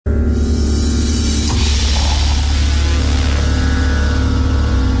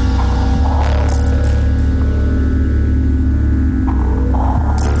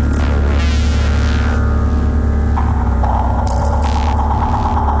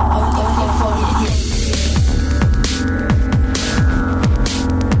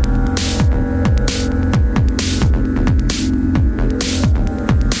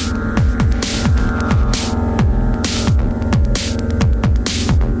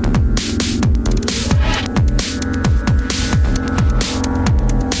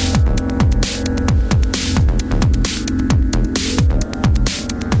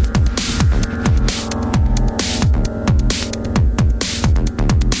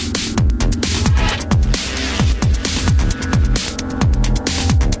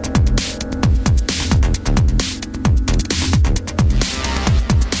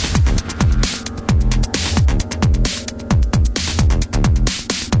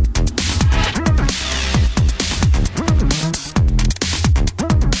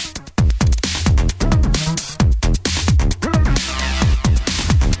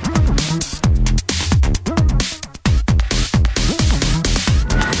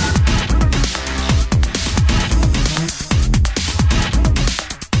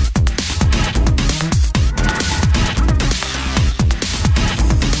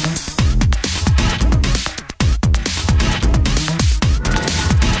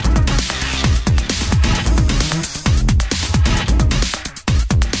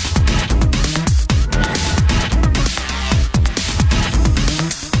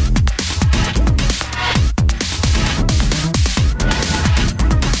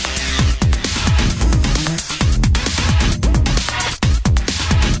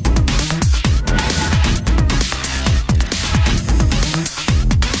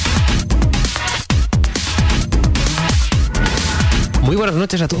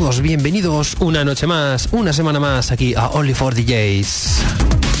noches a todos, bienvenidos una noche más, una semana más aquí a Only for DJs.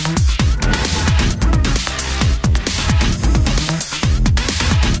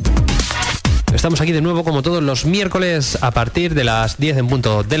 Estamos aquí de nuevo como todos los miércoles a partir de las 10 en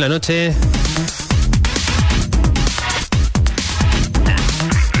punto de la noche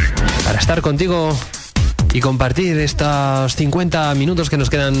para estar contigo y compartir estos 50 minutos que nos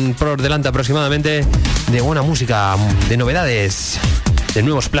quedan por delante aproximadamente de buena música, de novedades, de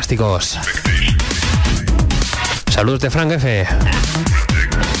nuevos plásticos. Saludos de Frank F.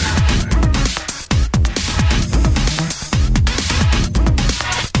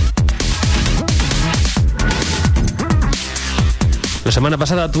 La semana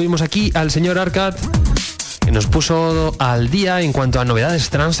pasada tuvimos aquí al señor Arcad, que nos puso al día en cuanto a novedades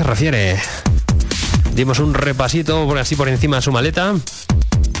trans se refiere. Dimos un repasito por así por encima de su maleta.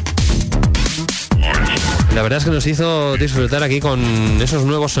 La verdad es que nos hizo disfrutar aquí con esos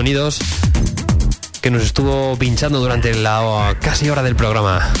nuevos sonidos que nos estuvo pinchando durante la casi hora del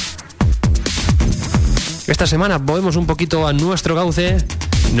programa. Esta semana volvemos un poquito a nuestro cauce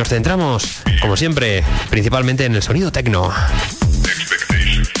y nos centramos, como siempre, principalmente en el sonido techno.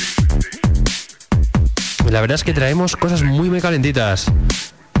 La verdad es que traemos cosas muy calentitas.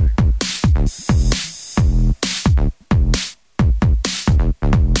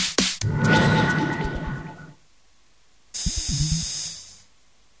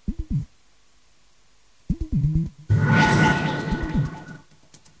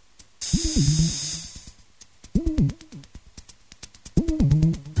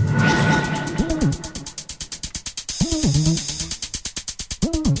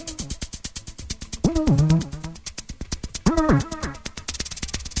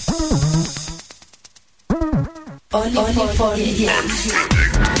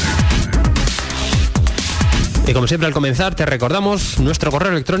 Y como siempre al comenzar te recordamos nuestro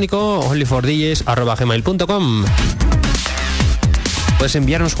correo electrónico onlyfordjs@gmail.com. Puedes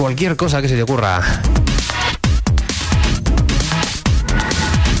enviarnos cualquier cosa que se te ocurra.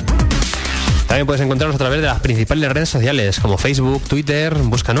 También puedes encontrarnos a través de las principales redes sociales como Facebook, Twitter.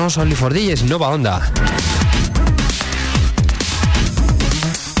 Búscanos Only4DJs Nova Onda.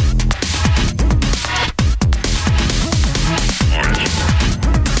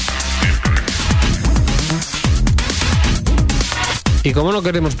 Y como no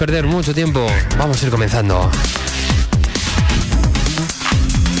queremos perder mucho tiempo, vamos a ir comenzando.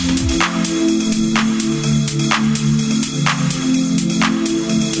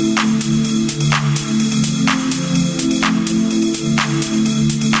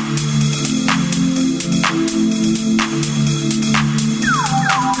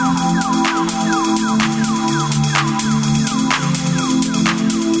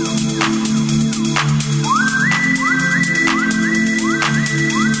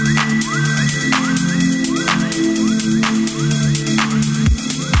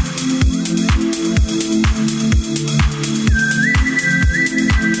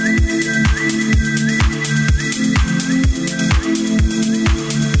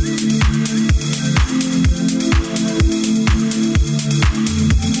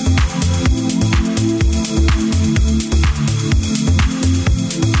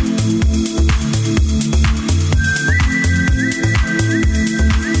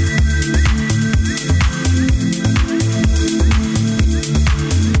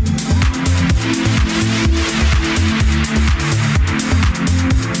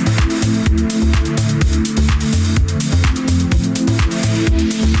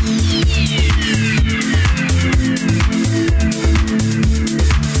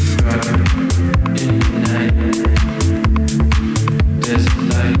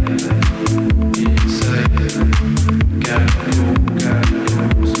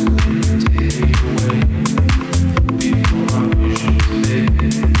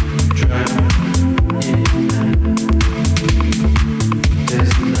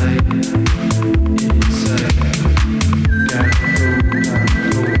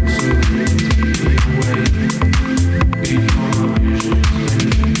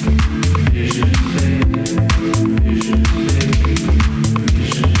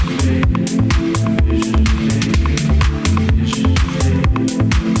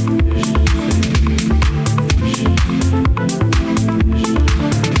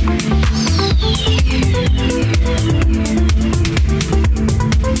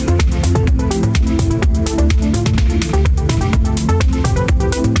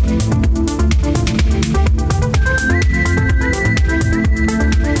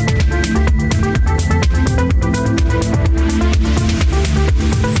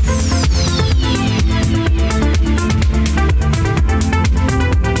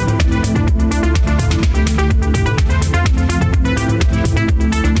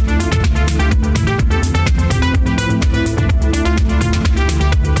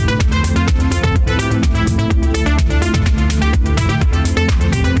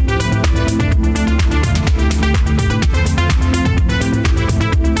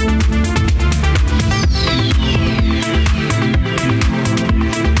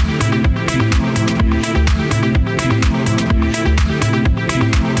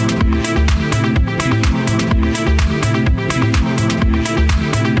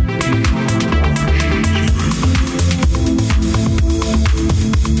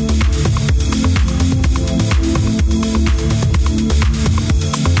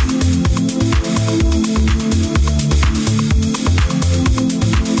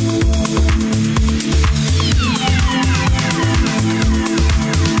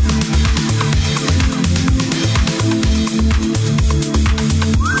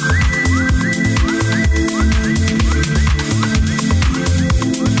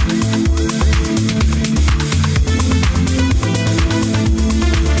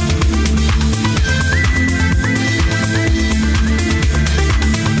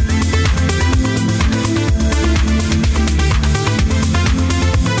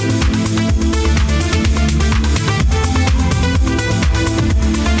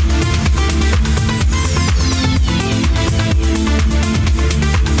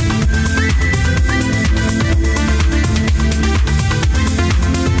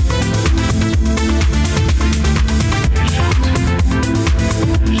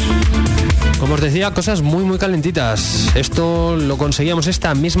 ya cosas muy muy calentitas. Esto lo conseguíamos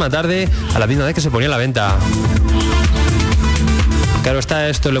esta misma tarde a la misma vez que se ponía a la venta. Claro está,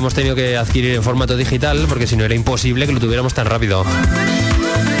 esto lo hemos tenido que adquirir en formato digital porque si no era imposible que lo tuviéramos tan rápido.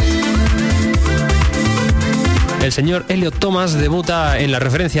 El señor Elliot Thomas debuta en la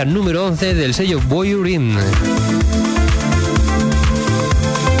referencia número 11 del sello Boyurin.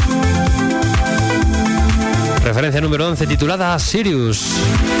 Referencia número 11 titulada Sirius.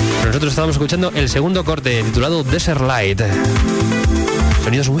 Nosotros estábamos escuchando el segundo corte titulado Desert Light.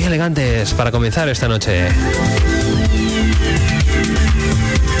 Sonidos muy elegantes para comenzar esta noche.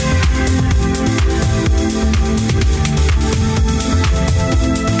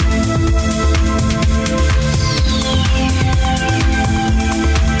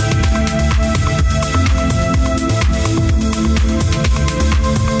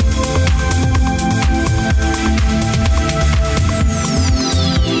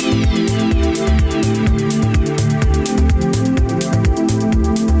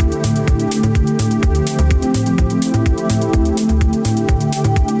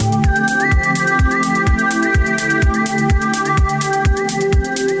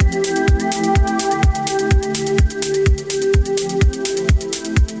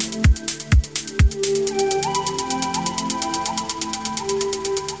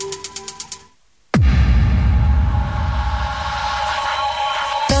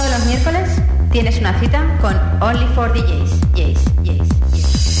 Tienes una cita con Only for DJs.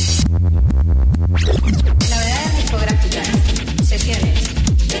 Novedades discográficas, sesiones,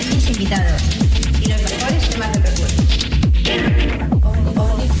 mis invitados y los mejores temas del recuerdo.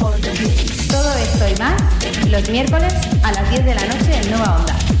 Only for DJs. Todo esto y más los miércoles a las 10 de la noche en Nueva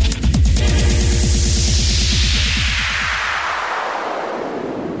Onda.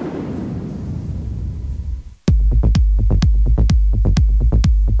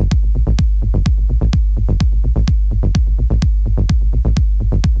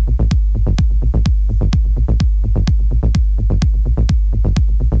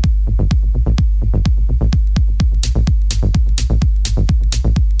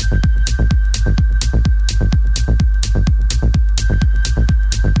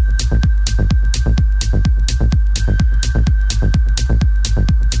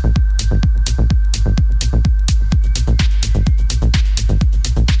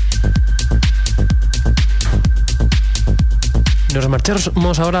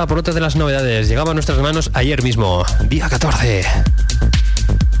 Marchamos ahora por otra de las novedades. Llegaba a nuestras manos ayer mismo, día 14.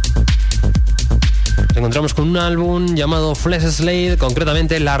 Nos encontramos con un álbum llamado Flesh Slade,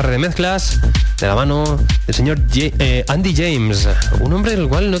 concretamente las remezclas de la mano del señor Andy James, un hombre del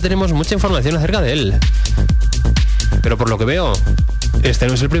cual no tenemos mucha información acerca de él. Pero por lo que veo, este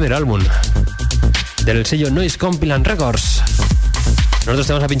no es el primer álbum del sello Noise Compilant Records. Nosotros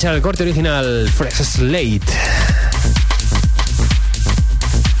te vamos a pinchar el corte original, Flesh Slade.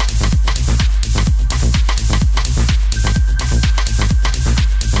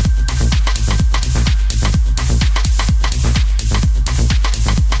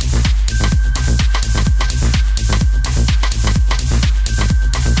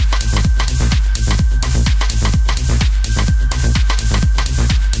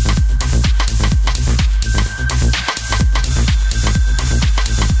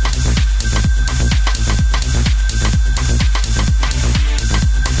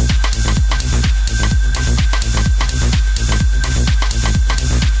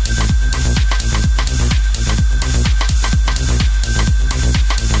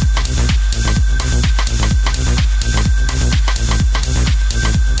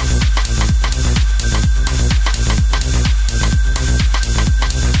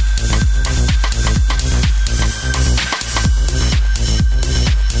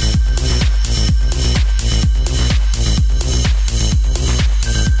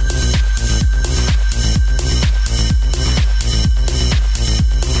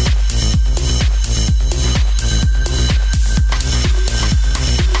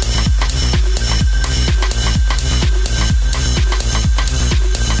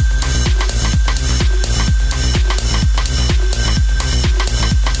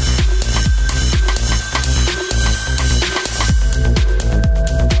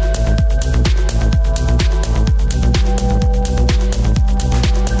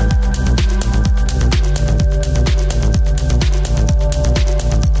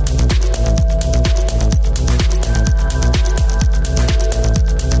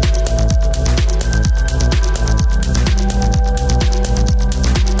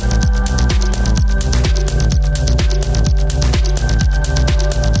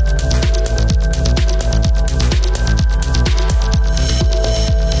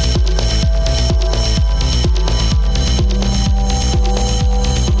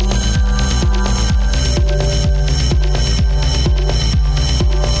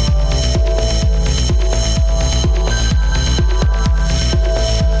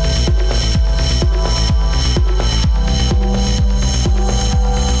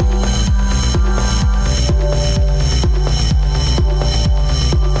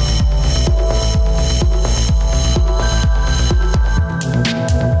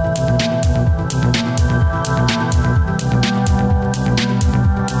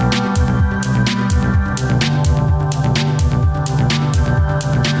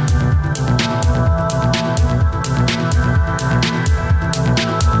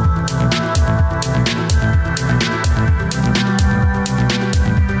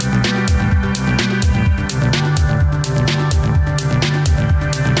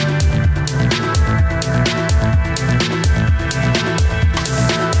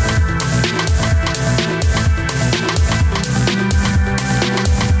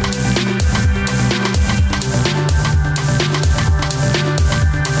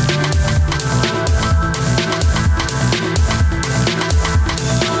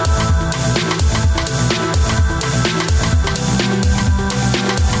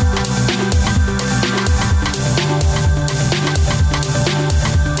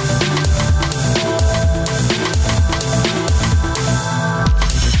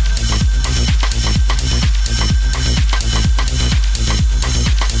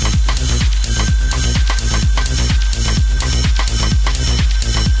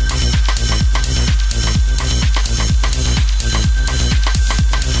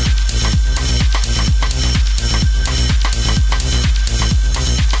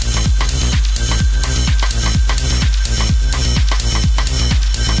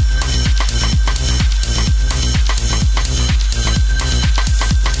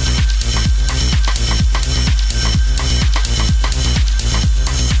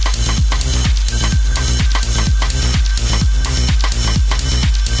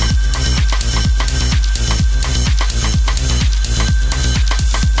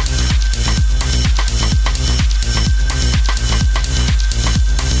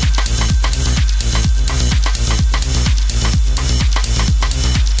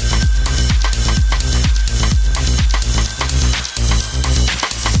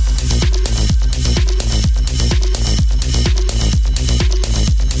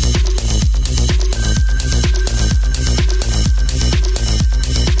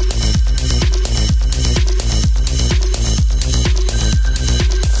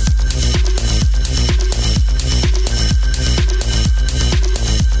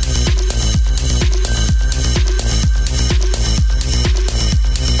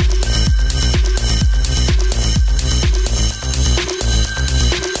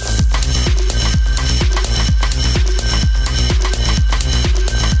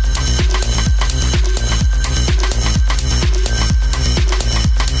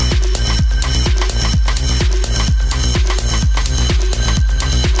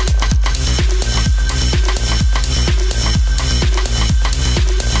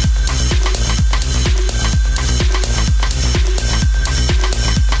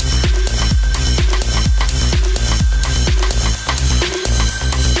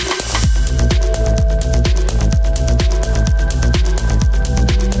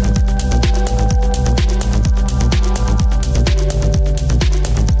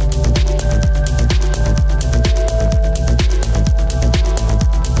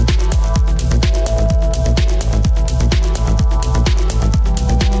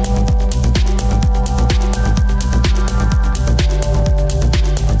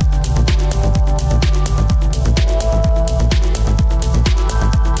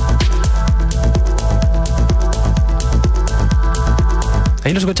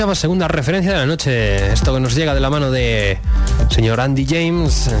 escuchabas, segunda referencia de la noche. Esto que nos llega de la mano de señor Andy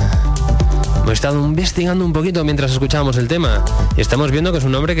James. Hemos estado investigando un poquito mientras escuchábamos el tema y estamos viendo que es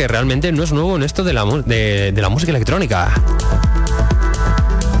un hombre que realmente no es nuevo en esto de la música electrónica.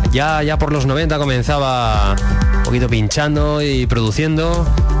 Ya por los 90 comenzaba un poquito pinchando y produciendo.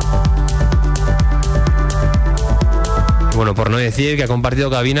 Y bueno, por no decir que ha compartido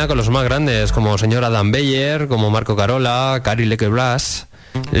cabina con los más grandes, como señor Adam Beyer, como Marco Carola, Cary Lekeblas,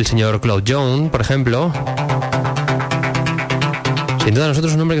 el señor Claude Young, por ejemplo. Sin duda a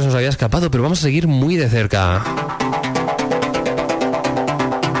nosotros un hombre que se nos había escapado, pero vamos a seguir muy de cerca.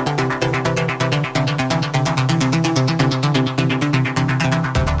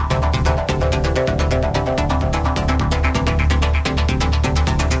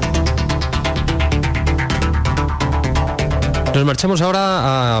 Nos marchamos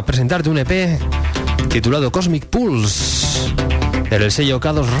ahora a presentarte un EP titulado Cosmic Pulse, del sello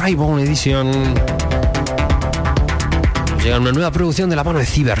Kados Raybone Edition. Llega una nueva producción de la mano de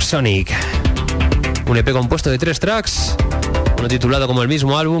Cybersonic. Un EP compuesto de 3 tracks, uno titulado como el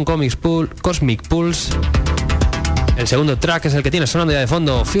mismo álbum, Cosmic Pulse. El segundo track es el que tiene sonando ya de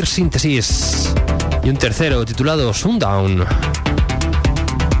fondo, First Synthesis. Y un tercero titulado Sundown.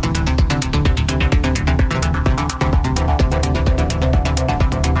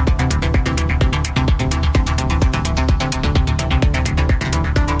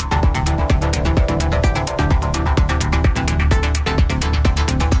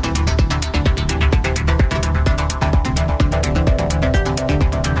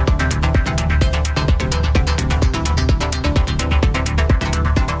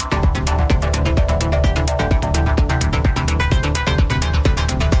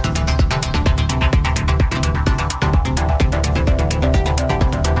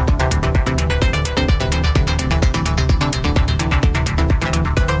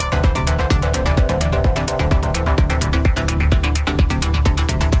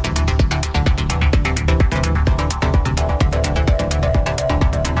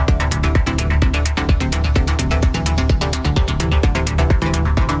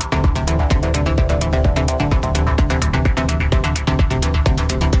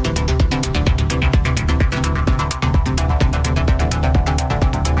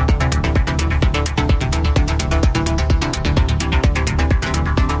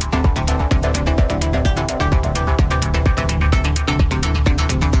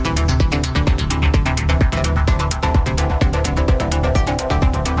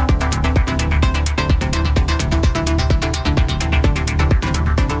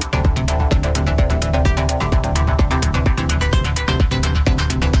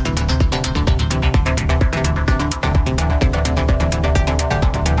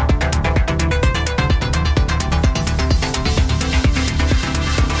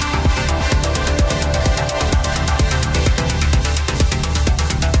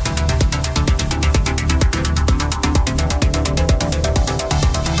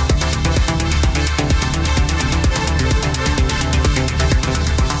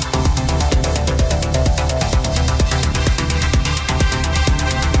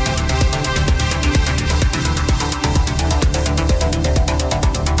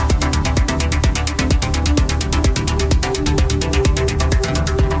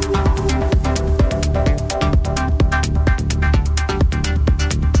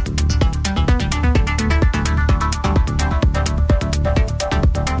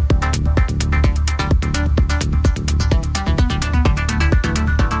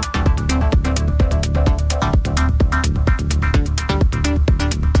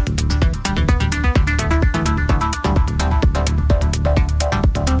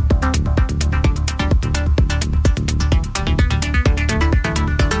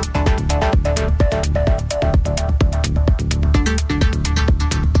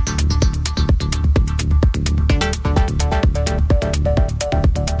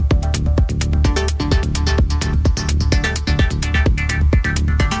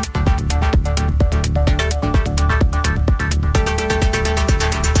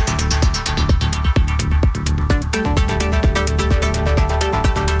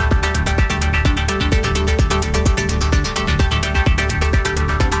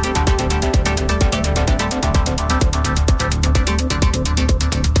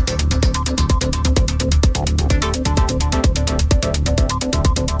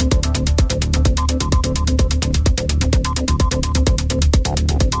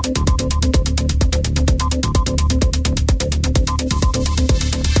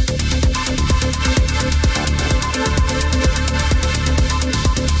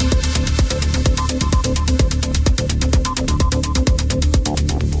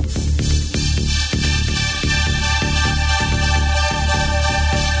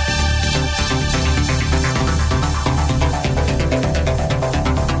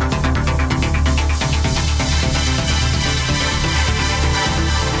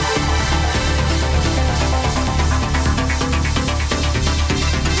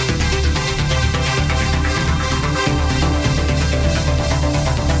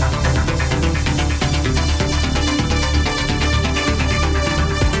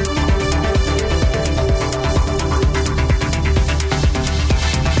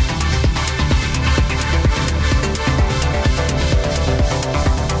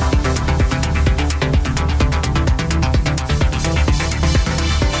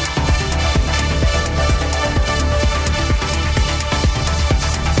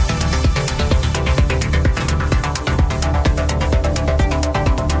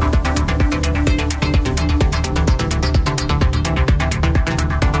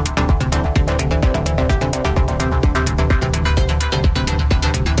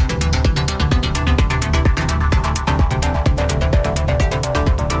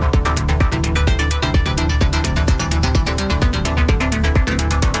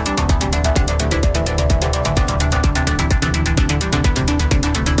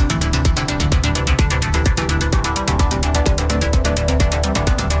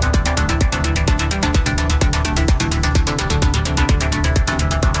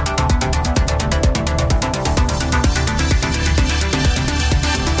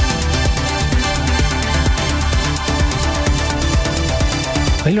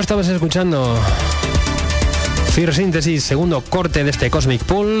 Ahí lo estabas escuchando. Fear Synthesis, segundo corte de este Cosmic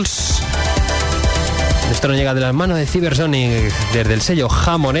Pulse. Esto nos llega de la mano de Cybersonic, desde el sello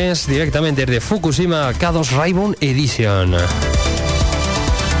japonés, directamente desde Fukushima K2 Raibun Edition.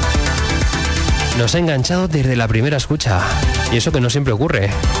 Nos ha enganchado desde la primera escucha, y eso que no siempre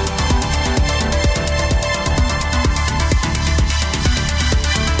ocurre.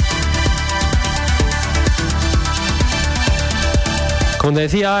 Como te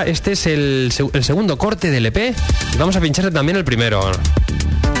decía, este es el segundo corte del EP y vamos a pincharle también el primero.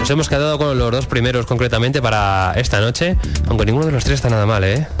 Nos hemos quedado con los dos primeros concretamente para esta noche, aunque ninguno de los tres está nada mal,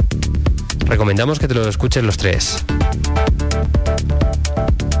 ¿eh? Recomendamos que te lo escuches los tres.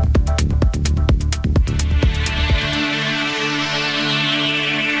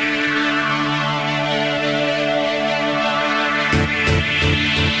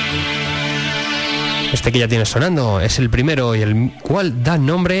 Este que ya tienes sonando es el primero y el cual da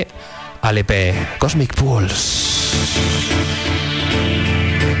nombre al EP, Cosmic Pulse.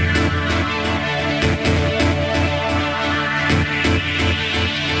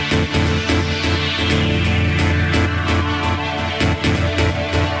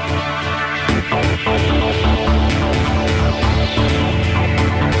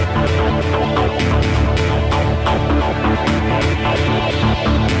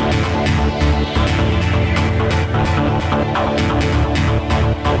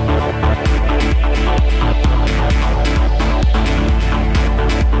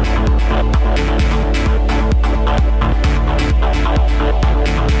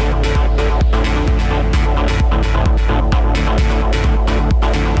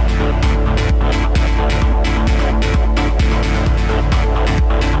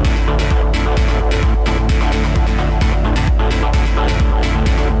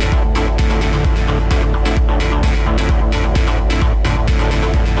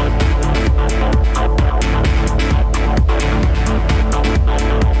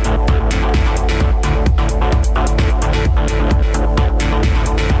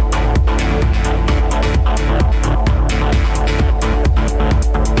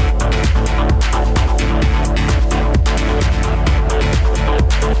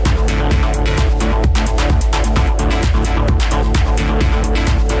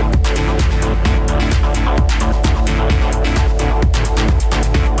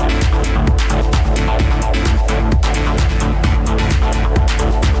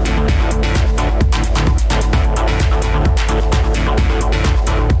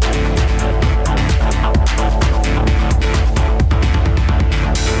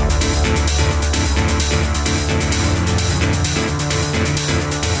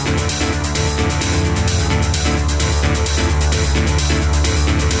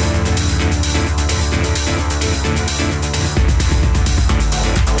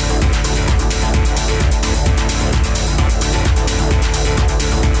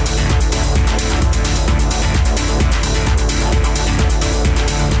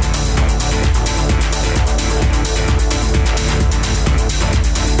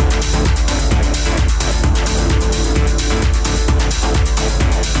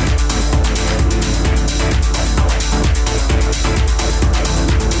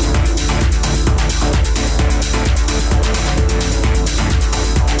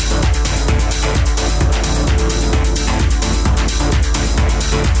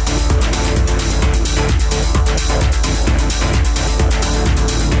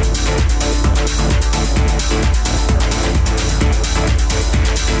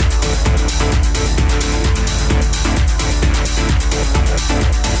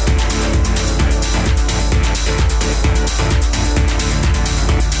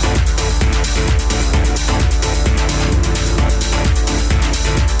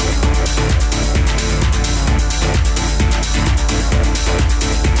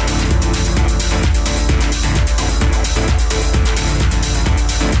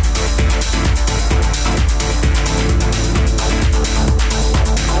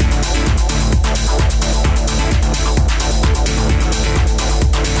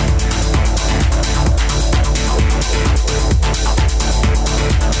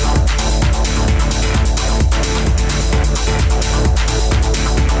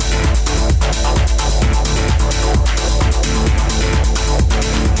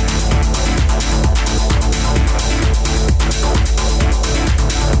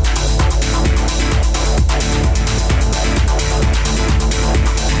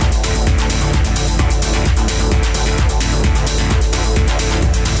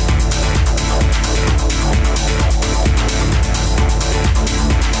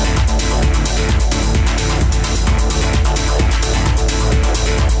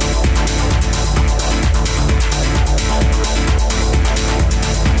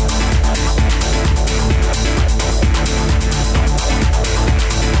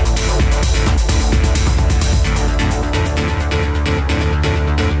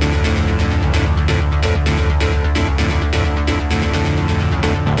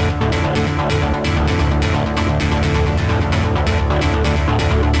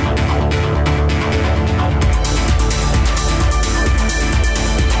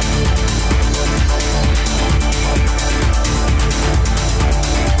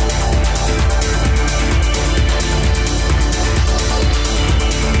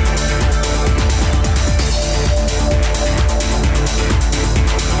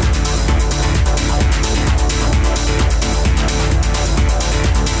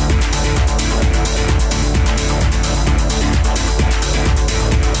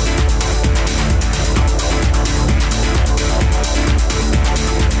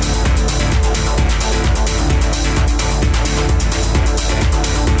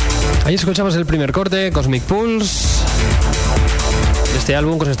 Ahí escuchamos el primer corte, Cosmic Pulse, este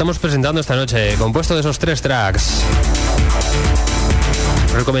álbum que os estamos presentando esta noche, compuesto de esos 3 tracks.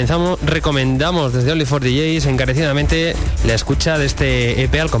 Recomendamos desde Only for DJs encarecidamente la escucha de este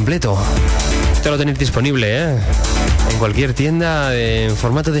EP al completo. Esto lo tenéis disponible en cualquier tienda en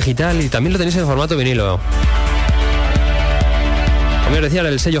formato digital y también lo tenéis en formato vinilo. Como os decía,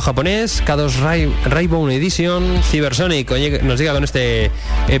 el sello japonés K2 Raybone Edition Cybersonic nos llega con este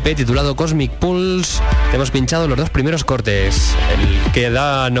EP titulado Cosmic Pulse. Hemos pinchado los 2 primeros cortes, el que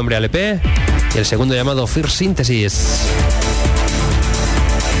da nombre al EP y el segundo llamado First Synthesis.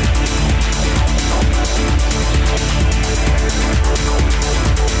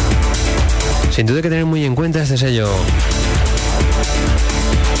 Sin duda hay que tener muy en cuenta este sello.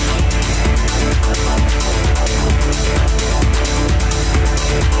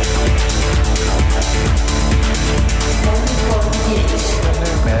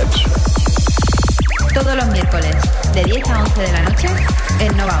 Todos los miércoles, de 10 a 11 de la noche,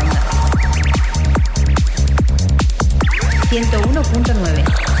 en Nova Onda. 101.9.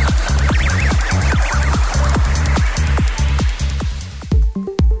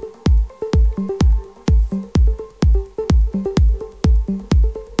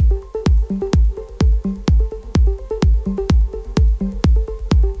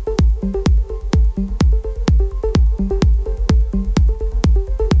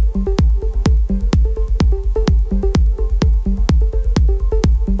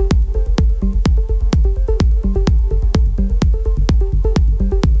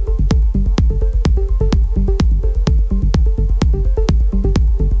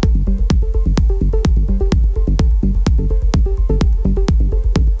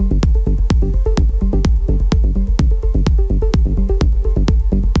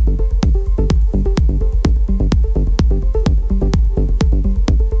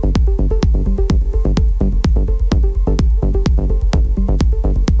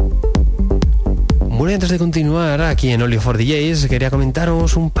 Antes de continuar aquí en Only for DJs, quería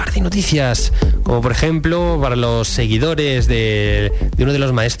comentaros un par de noticias, como por ejemplo para los seguidores de uno de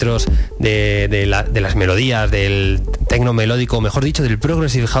los maestros de las melodías, del tecno melódico, mejor dicho, del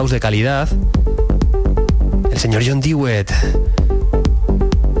progressive house de calidad, el señor John Dewitt.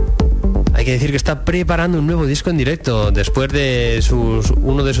 Hay que decir que está preparando un nuevo disco en directo después de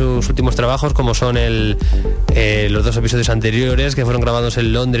uno de sus últimos trabajos, como son los 2 episodios anteriores que fueron grabados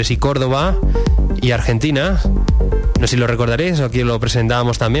en Londres y Córdoba y Argentina. No sé si lo recordaréis, aquí lo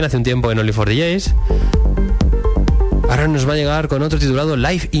presentábamos también hace un tiempo en Only for DJs. Ahora nos va a llegar con otro titulado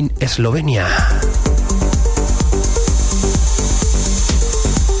Live in Eslovenia.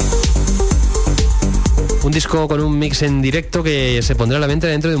 Un disco con un mix en directo que se pondrá a la venta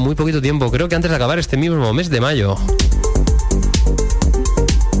dentro de muy poquito tiempo, creo que antes de acabar este mismo mes de mayo.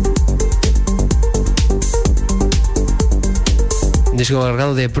 Un disco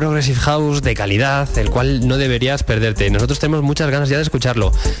cargado de Progressive House de calidad, el cual no deberías perderte. Nosotros tenemos muchas ganas ya de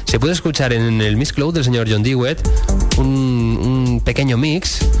escucharlo. Se puede escuchar en el Mix Cloud del señor John Dewitt un pequeño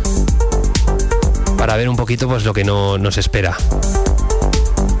mix para ver un poquito pues lo que nos espera.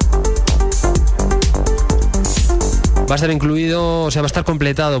 Va a estar incluido, o sea, va a estar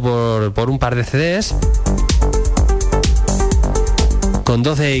completado por un par de CDs con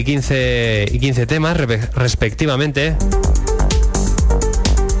 12 y 15 temas respectivamente.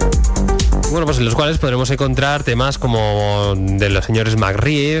 Bueno, pues en los cuales podremos encontrar temas como de los señores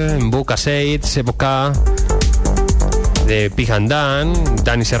McRib, Buka Seid, Sepoka, de Pig and Dan,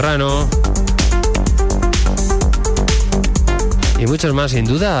 Dani Serrano y muchos más. Sin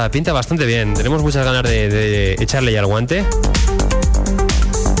duda pinta bastante bien, tenemos muchas ganas de echarle ya el guante.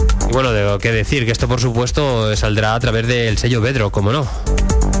 Y bueno, de qué decir, que esto por supuesto saldrá a través del sello Bedrock, como no.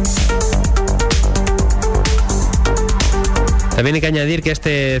 También hay que añadir que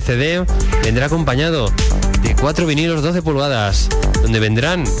este CD vendrá acompañado de 4 vinilos 12 pulgadas, donde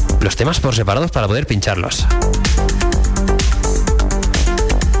vendrán los temas por separados para poder pincharlos.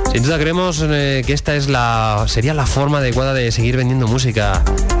 Sin duda creemos que esta sería la forma adecuada de seguir vendiendo música,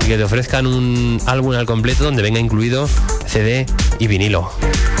 y que te ofrezcan un álbum al completo donde venga incluido CD y vinilo.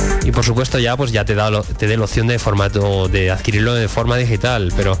 Y por supuesto ya te dé la opción de adquirirlo de forma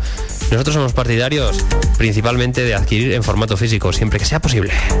digital, pero nosotros somos partidarios principalmente de adquirir en formato físico, siempre que sea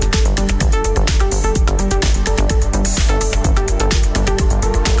posible.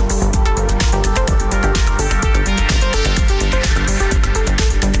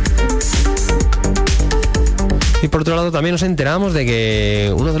 Y por otro lado también nos enteramos de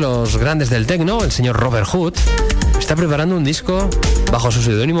que uno de los grandes del techno, el señor Robert Hood, está preparando un disco bajo su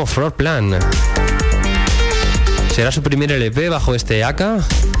seudónimo Floor Plan. Será su primer LP bajo este AK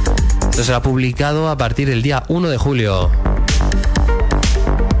Esto será publicado a partir del día 1 de julio.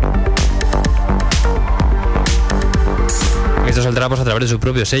 Esto saldrá pues a través de su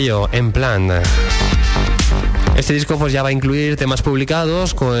propio sello, En Plan. Este disco pues ya va a incluir temas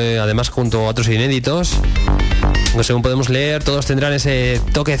publicados, además junto a otros inéditos. Pues según podemos leer, todos tendrán ese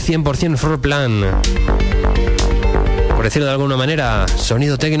toque 100% floor plan. Por decirlo de alguna manera,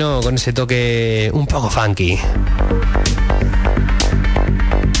 sonido techno con ese toque un poco funky.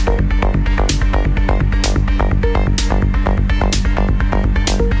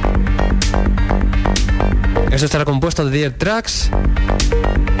 Esto estará compuesto de 10 tracks,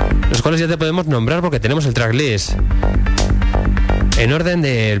 los cuales ya te podemos nombrar porque tenemos el tracklist. En orden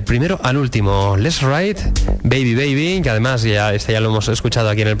del primero al último: Let's Ride, Baby Baby, que además ya lo hemos escuchado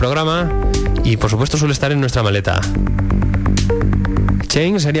aquí en el programa, y por supuesto suele estar en nuestra maleta.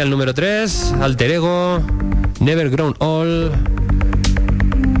 Change sería el número 3, Alter Ego, Never Grown Old,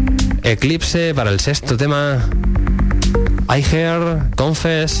 Eclipse para el sexto tema, I Hear,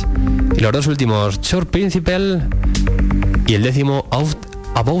 Confess, y los dos últimos, Short Principle, y el décimo,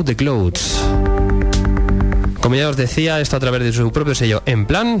 About the Clouds. Como ya os decía, esto a través de su propio sello En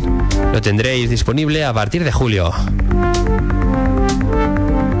Plan, lo tendréis disponible a partir de julio.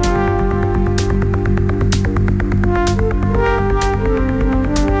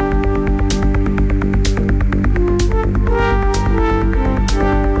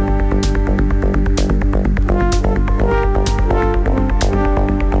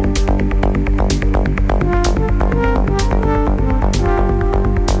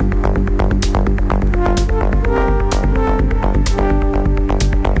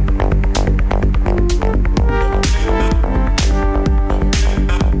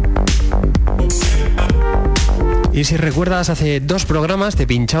 Y si recuerdas, hace 2 programas te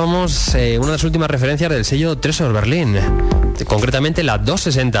pinchábamos una de las últimas referencias del sello Tresor Berlin, concretamente la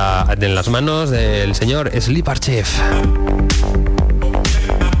 260, en las manos del señor Sleeper Chief.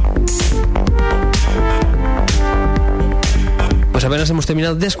 Pues apenas hemos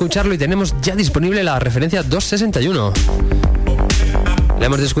terminado de escucharlo y tenemos ya disponible la referencia 261. La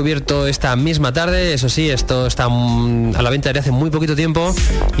hemos descubierto esta misma tarde, eso sí, esto está a la venta desde hace muy poquito tiempo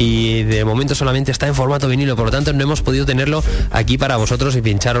y de momento solamente está en formato vinilo, por lo tanto no hemos podido tenerlo aquí para vosotros y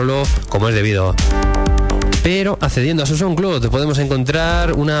pinchároslo como es debido. Pero accediendo a su SoundCloud podemos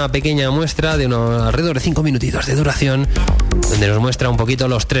encontrar una pequeña muestra de alrededor de 5 minutitos de duración, donde nos muestra un poquito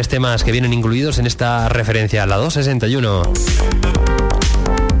los 3 temas que vienen incluidos en esta referencia, la 261.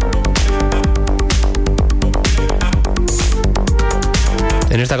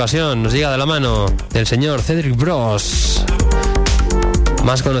 En esta ocasión nos llega de la mano del señor Cedric Bros,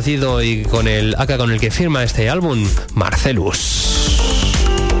 más conocido y con el AK con el que firma este álbum, Marcellus.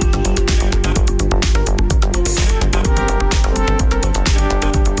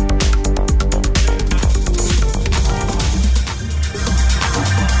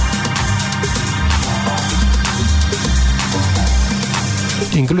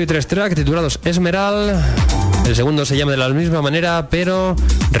 Incluye 3 tracks titulados Esmeral. El segundo se llama de la misma manera, pero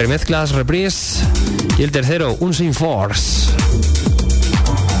remezclas, reprise. Y el tercero, Unseen Force.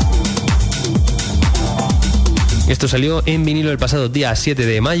 Esto salió en vinilo el pasado día 7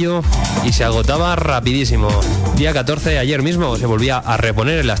 de mayo y se agotaba rapidísimo. Día 14, ayer mismo, se volvía a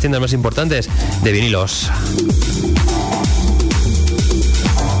reponer en las tiendas más importantes de vinilos.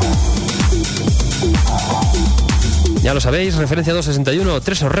 Ya lo sabéis, referencia 261,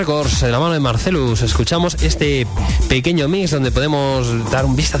 Tresor Records, en la mano de Marcellus. Escuchamos este pequeño mix donde podemos dar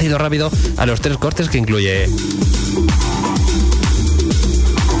un vistacito rápido a los 3 cortes que incluye.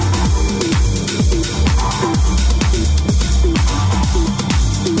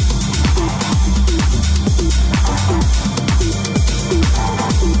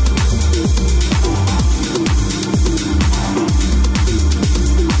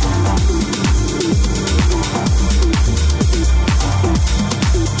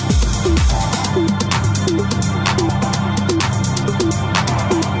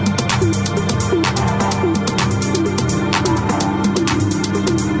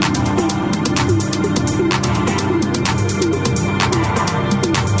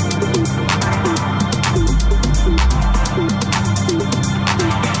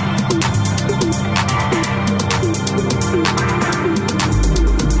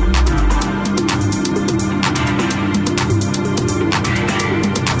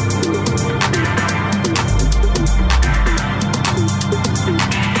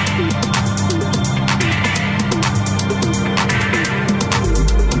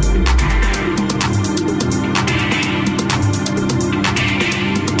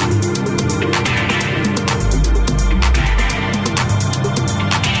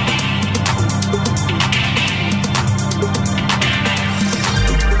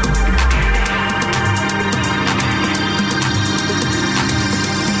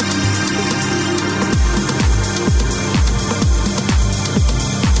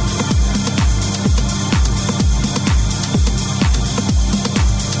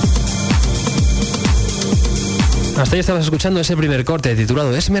 Hasta ahí estabas escuchando ese primer corte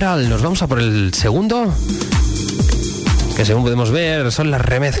titulado Esmeralda. Nos vamos a por el segundo, que según podemos ver son las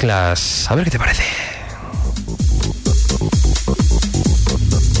remezclas. A ver qué te parece.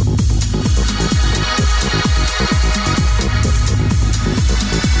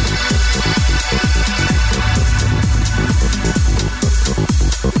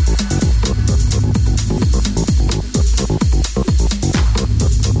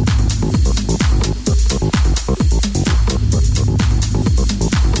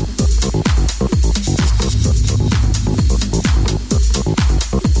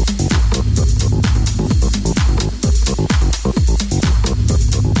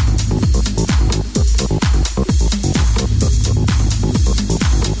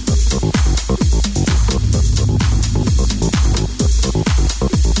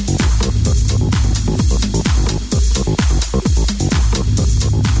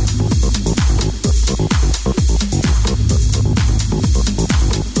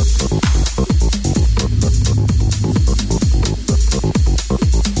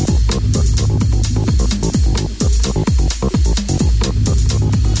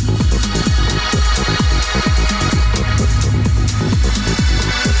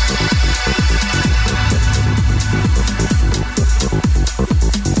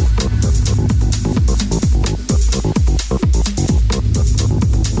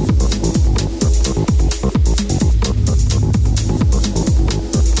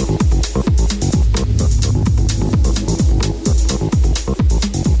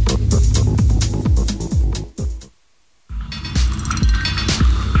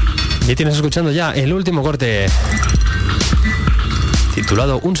 Y tienes escuchando ya el último corte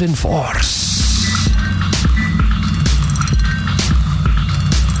titulado Unseen Force.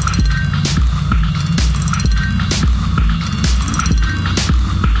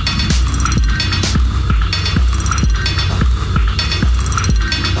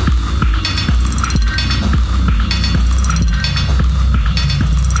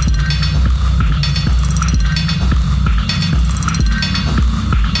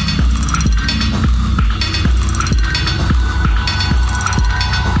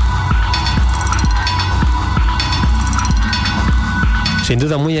 Sin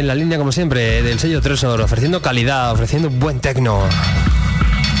duda muy en la línea, como siempre, del sello Tresor, ofreciendo calidad, ofreciendo buen techno.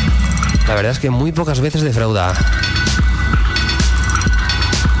 La verdad es que muy pocas veces defrauda.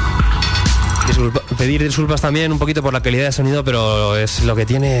 Pedir disculpas también un poquito por la calidad de sonido, pero es lo que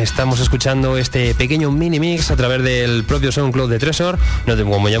tiene. Estamos escuchando este pequeño mini mix a través del propio SoundCloud de Tresor.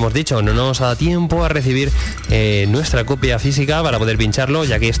 Como ya hemos dicho, no nos da tiempo a recibir nuestra copia física para poder pincharlo,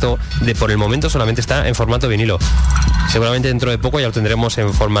 ya que esto por el momento solamente está en formato vinilo. Seguramente dentro de poco ya lo tendremos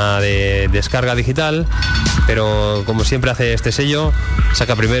en forma de descarga digital, pero como siempre hace este sello,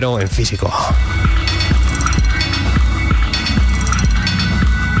 saca primero en físico.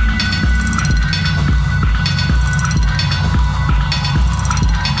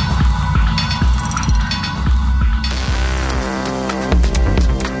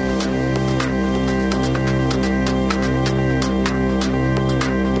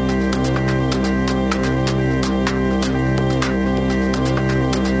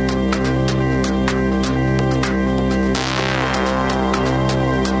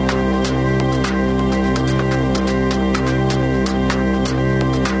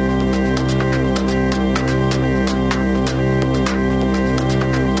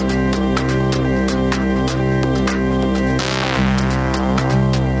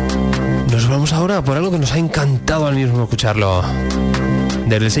 Por algo que nos ha encantado al mismo escucharlo.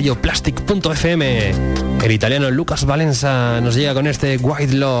 Desde el sello Plastic.fm, el italiano Lucas Valenza nos llega con este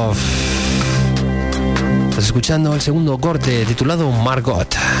White Love. Estás escuchando el segundo corte titulado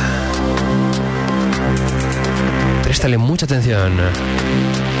Margot. Préstale mucha atención.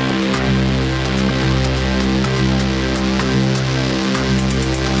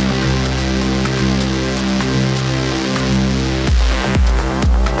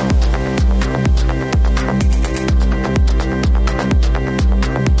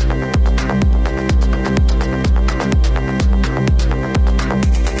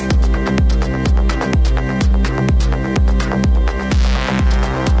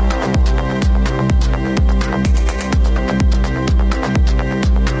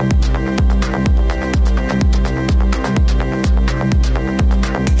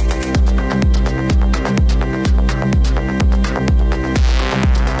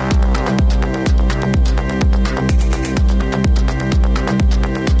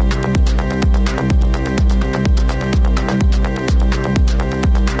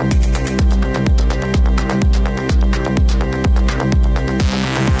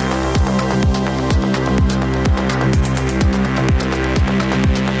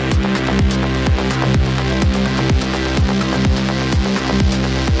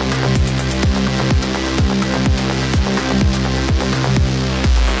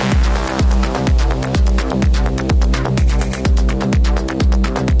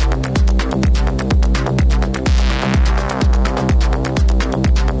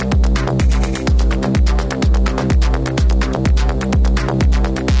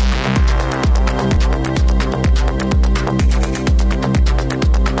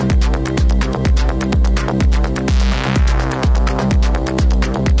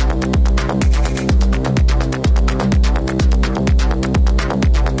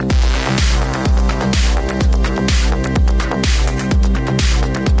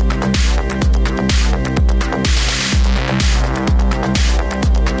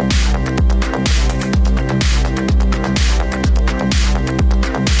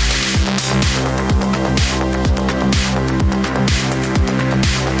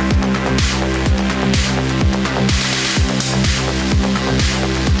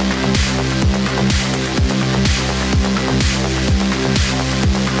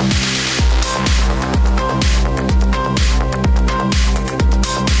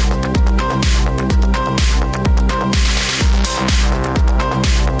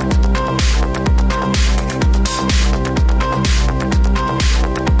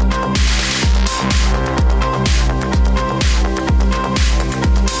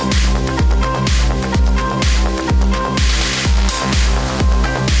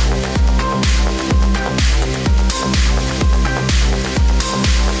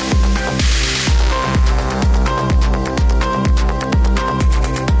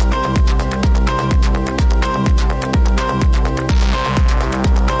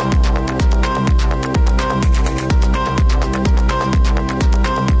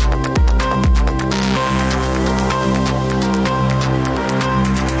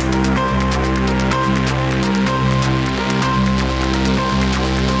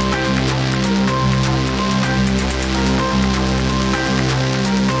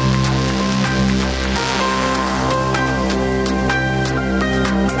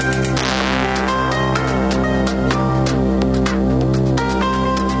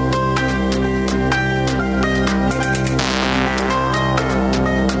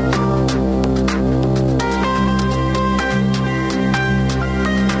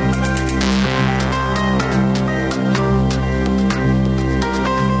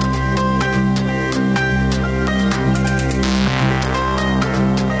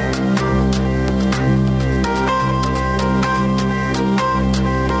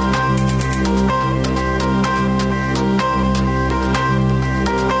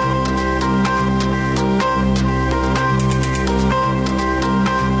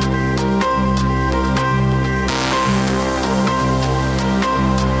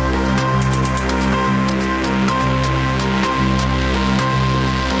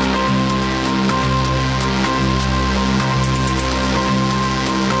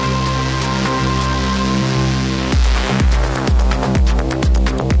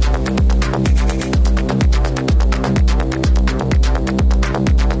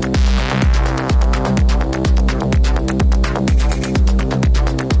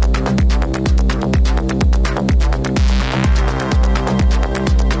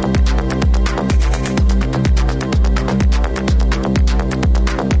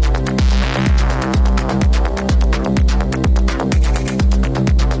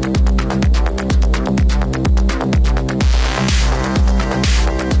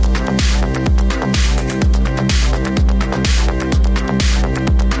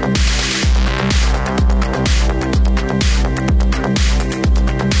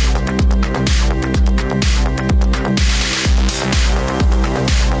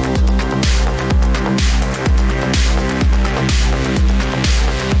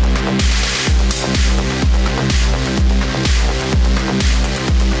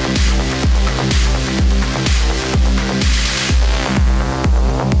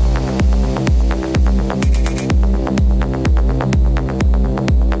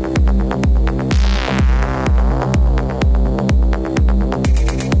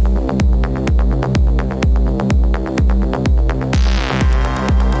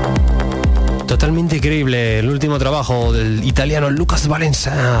 Realmente increíble el último trabajo del italiano Lucas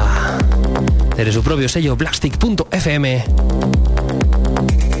Valenza, desde su propio sello Plastic.fm.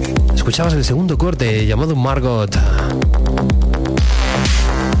 Escuchabas el segundo corte llamado Margot.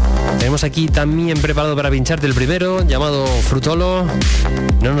 Tenemos aquí también preparado para pincharte el primero, llamado Frutolo.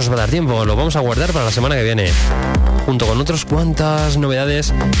 No nos va a dar tiempo, lo vamos a guardar para la semana que viene, junto con otras cuantas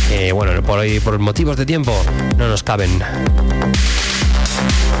novedades que, bueno, por hoy, por motivos de tiempo, no nos caben.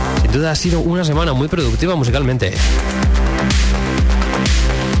 Sin duda ha sido una semana muy productiva musicalmente.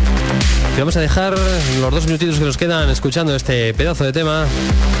 Y vamos a dejar los 2 minutitos que nos quedan escuchando este pedazo de tema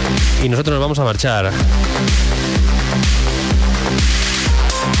y nosotros nos vamos a marchar.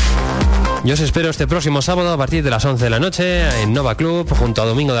 Yo os espero este próximo sábado a partir de las 11 de la noche en Nova Club junto a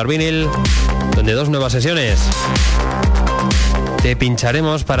Domingo de Arvinil, donde 2 nuevas sesiones te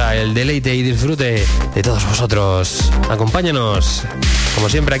pincharemos para el deleite y disfrute de todos vosotros. Acompáñanos, como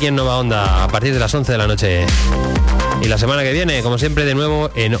siempre, aquí en Nova Onda a partir de las 11 de la noche. Y la semana que viene, como siempre, de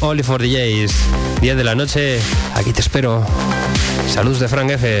nuevo en Only for DJs, 10 de la noche. Aquí te espero. Saludos de Frank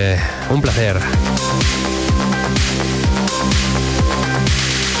F. Un placer.